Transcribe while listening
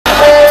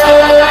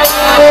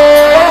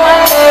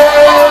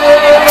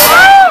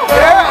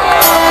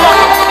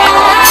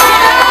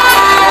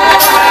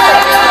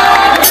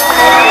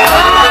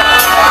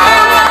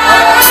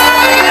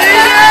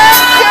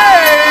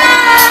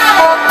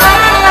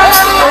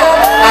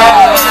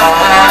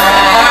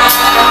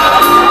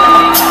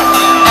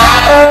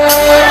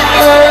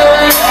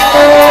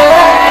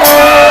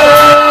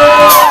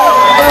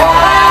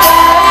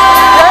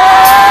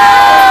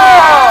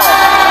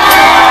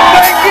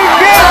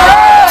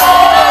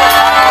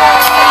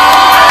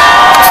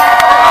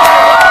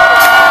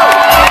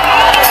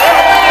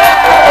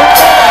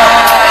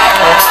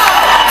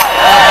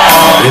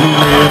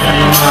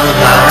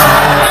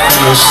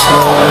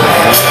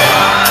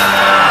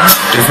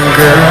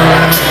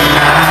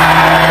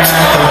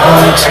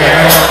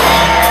hotel.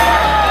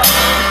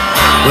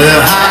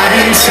 We'll hide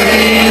and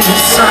see the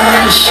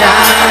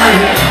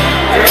sunshine.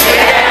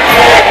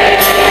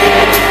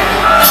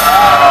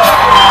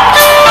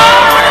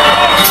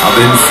 I've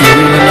been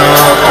feeling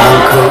up on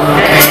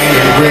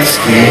cocaine and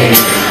whiskey.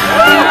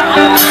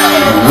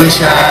 Wish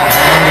I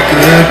had a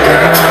good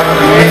girl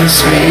to miss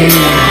me.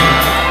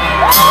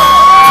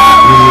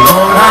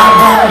 Lord, I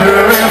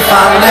wonder if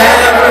I'll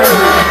ever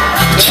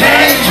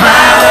change my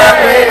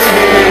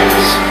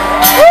ways.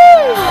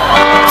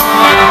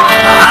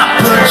 I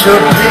put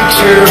your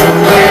picture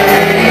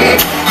away,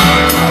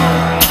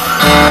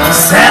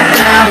 sat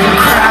down and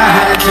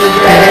cried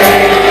today.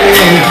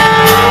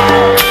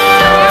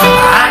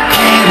 I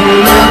can't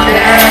look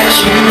at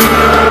you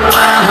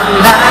while I'm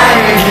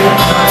lying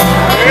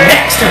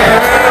next to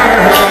her.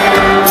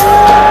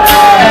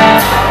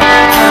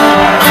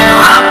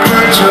 I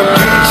put your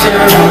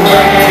picture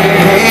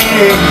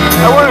away,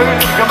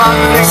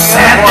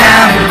 sat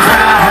down and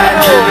cried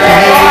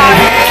today.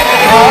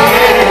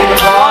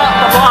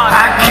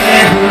 I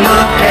can't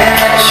look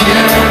at you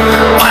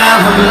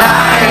while I'm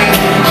lying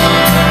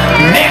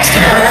next to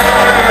her.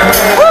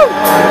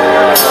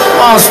 Come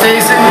on,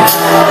 Stacy.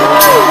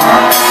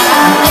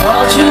 I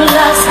called you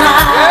last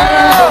night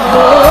in the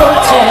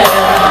hotel.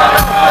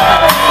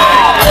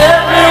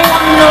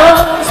 Everyone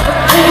knows but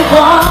they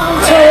won't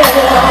tell.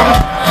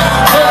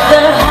 But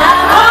they're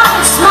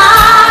having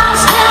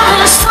smiles, tell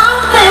me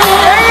something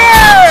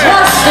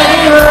just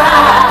ain't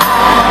right.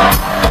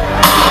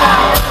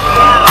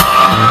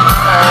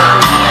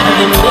 I've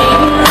been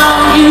waiting on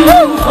you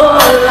for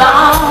a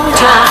long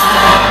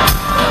time.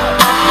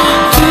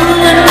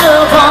 Feeling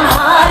love on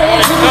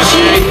heartaches and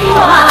cheap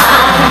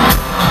wine.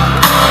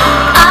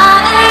 I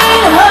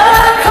ain't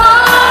heard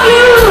from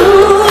you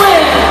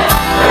in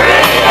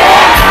 3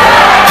 days.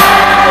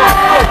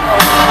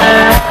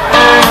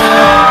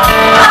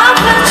 I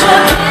put your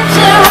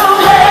picture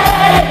away.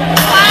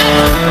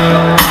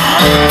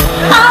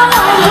 I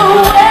wonder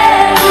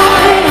where you've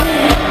been.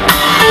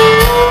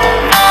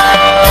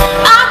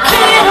 I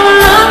can't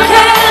look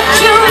at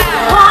you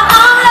while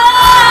I'm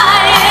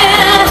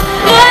lying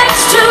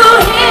next to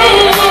him.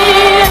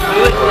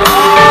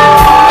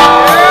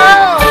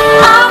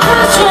 I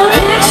put your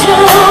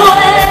picture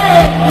away.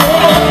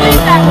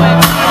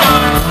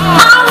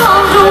 I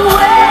wonder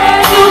where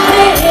you've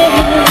been.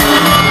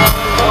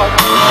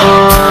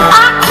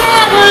 I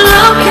can't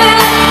look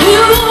at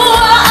you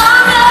while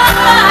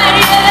I'm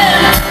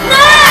lying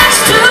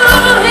next to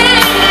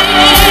him.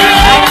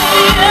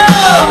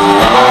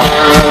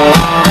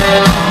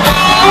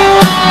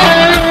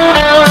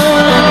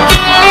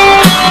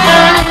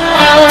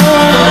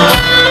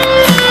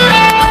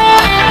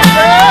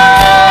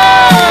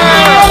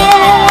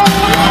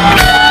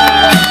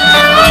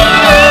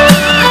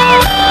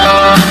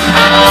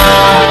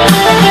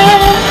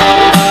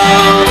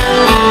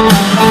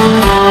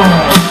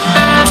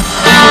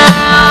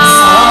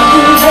 Saw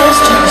you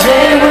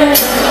yesterday with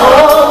an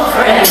old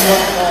friend.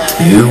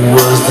 It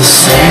was the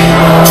same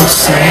old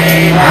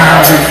same.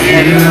 How have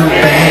you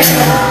been?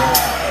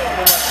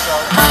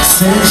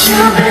 Since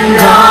you've been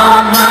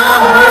gone, my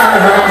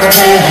world's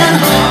been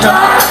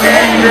dark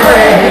and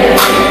gray.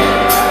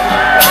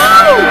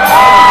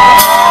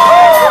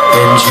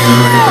 And you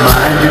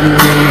reminded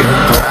me of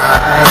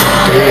brighter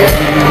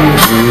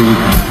days.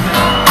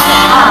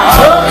 I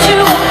hoped you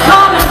were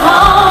coming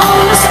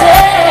home to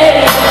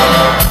stay.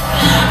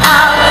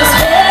 I was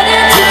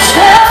headed to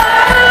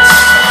church.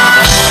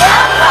 I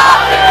thought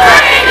we'd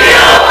bring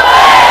you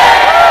away.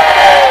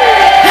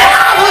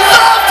 I would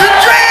love to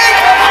drink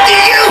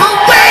you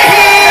away.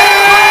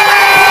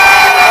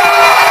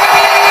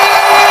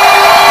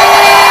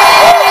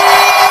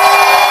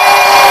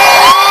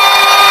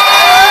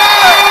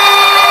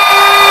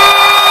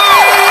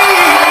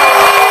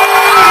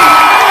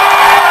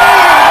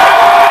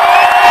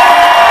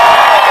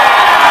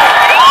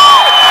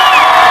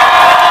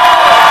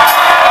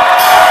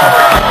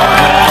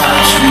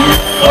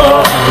 for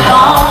a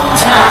long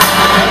time.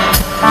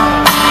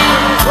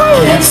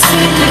 Can't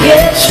seem to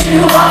get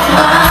you off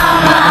my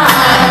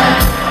mind.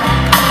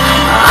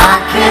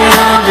 I can't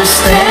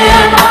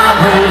understand why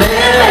we're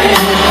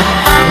living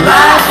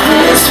life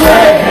this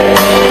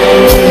way.